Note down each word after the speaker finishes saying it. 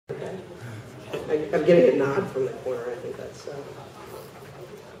I'm getting a nod from the corner. I think that's...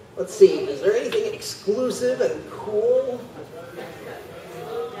 Let's see. Is there anything exclusive and cool?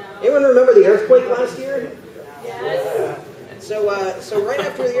 Anyone remember the earthquake last year? Yes. So right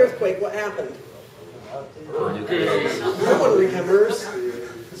after the earthquake, what happened? No one remembers.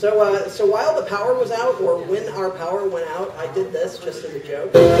 So while the power was out, or when our power went out, I did this just as a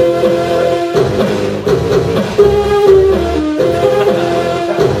joke.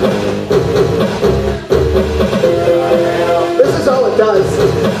 This is all it does.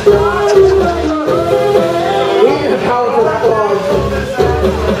 We didn't have power for that long.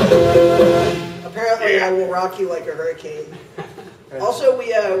 Apparently, I will rock you like a hurricane. Also,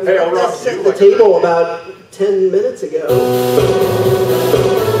 we set the table about 10 minutes ago.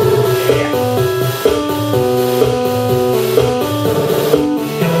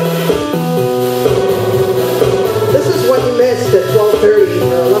 This is what you missed at 12:30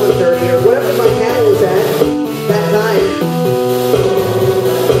 or 11:30 or whatever my panel was at that time.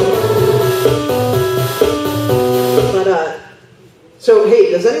 But so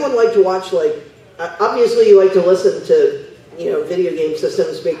hey, does anyone like to watch, like, obviously you like to listen to, you know, video game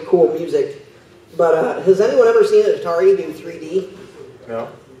systems make cool music, but has anyone ever seen an Atari do 3D? No.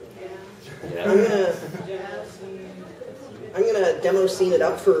 Yeah. I'm gonna demo scene it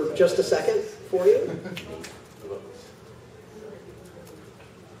up for just a second for you.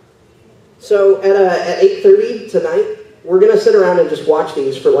 So at 8:30 tonight, we're gonna sit around and just watch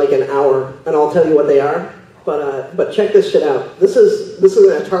these for like an hour, and I'll tell you what they are. But check this shit out. This is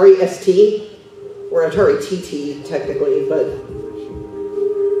an Atari ST. Or Atari TT, technically, but...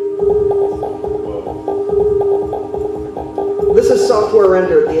 This is software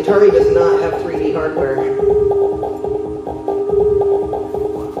rendered. The Atari does not have 3D hardware.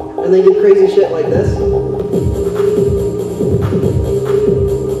 And they did crazy shit like this.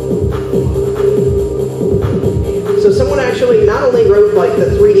 So someone actually not only wrote, like,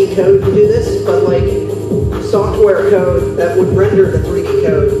 the 3D code to do this, but, like, software code that would render the 3D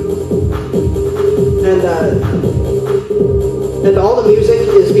code. And all the music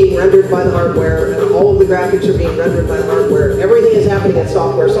is being rendered by the hardware, and all of the graphics are being rendered by the hardware. Everything is happening in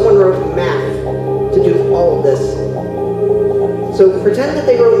software. Someone wrote math to do all of this. So pretend that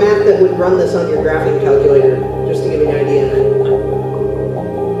they wrote math that would run this on your graphing calculator, just to give you an idea.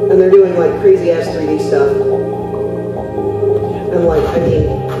 And they're doing like crazy ass 3D stuff. And like, I mean,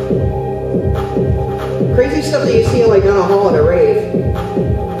 crazy stuff that you see like on a hall at a rave.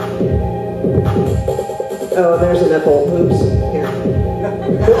 Oh, there's a nipple. Oops. Here.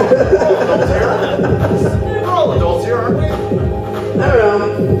 We're all adults here, aren't we? I don't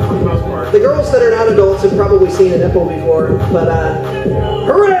know. The girls that are not adults have probably seen a nipple before, but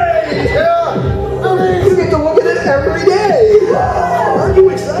hooray! Yeah! Hooray! You get to look at it every day! Aren't you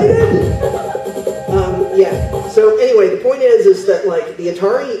excited? Yeah. So anyway, the point is that like the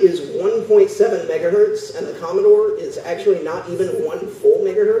Atari is 1.7 megahertz, and the Commodore is actually not even 1 full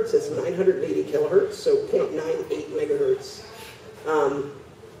megahertz. It's 980 kilohertz, so 0.98 megahertz.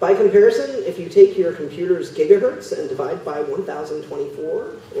 By comparison, if you take your computer's gigahertz and divide by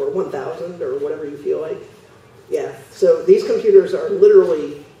 1024 or 1000 or whatever you feel like, yeah. So these computers are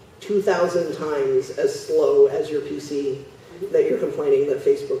literally 2,000 times as slow as your PC that you're complaining that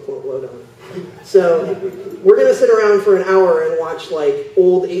Facebook won't load on. So we're going to sit around for an hour and watch like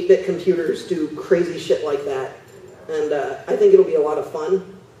old 8-bit computers do crazy shit like that. And I think it'll be a lot of fun.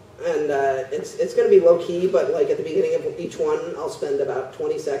 And it's going to be low-key, but like at the beginning of each one, I'll spend about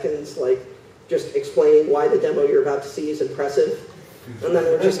 20 seconds like just explaining why the demo you're about to see is impressive. And then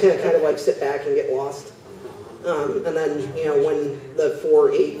we're just going to kind of like sit back and get lost. And then, you know, when the 4,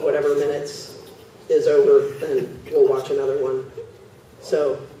 8, whatever minutes is over, then we'll watch another one.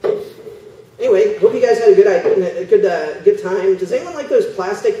 So, anyway, hope you guys had a good time. Does anyone like those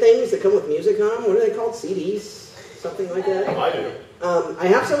plastic things that come with music on them? What are they called? CDs? Something like that? I do. I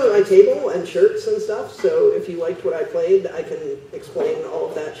have some at my table and shirts and stuff, so if you liked what I played, I can explain all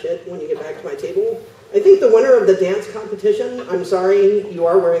of that shit when you get back to my table. I think the winner of the dance competition, I'm sorry, you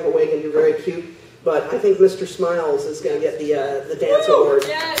are wearing a wig and you're very cute, but I think Mr. Smiles is going to get the dance award.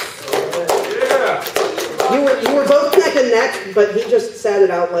 Yes! Yeah! You were both neck and neck, but he just sat it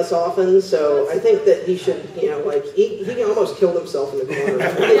out less often, so I think that he should, you know, like, he almost killed himself in the corner.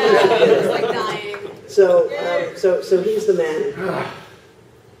 Yeah, he was like dying. So he's the man.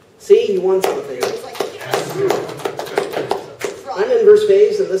 See, you won something. I'm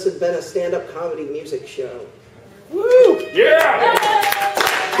InversePhase, and this has been a stand-up comedy music show. Woo! Yeah!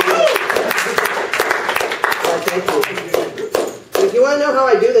 Thank you. If you want to know how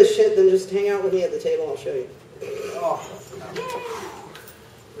I do this shit, then just hang out with me at the table. I'll show you.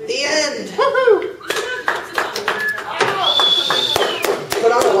 The end.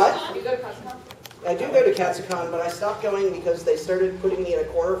 to Katsukon, but I stopped going because they started putting me in a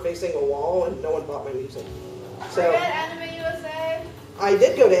corner facing a wall and no one bought my music. Were So you at Anime USA? I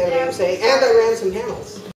did go to Anime Yeah, USA and I ran some panels.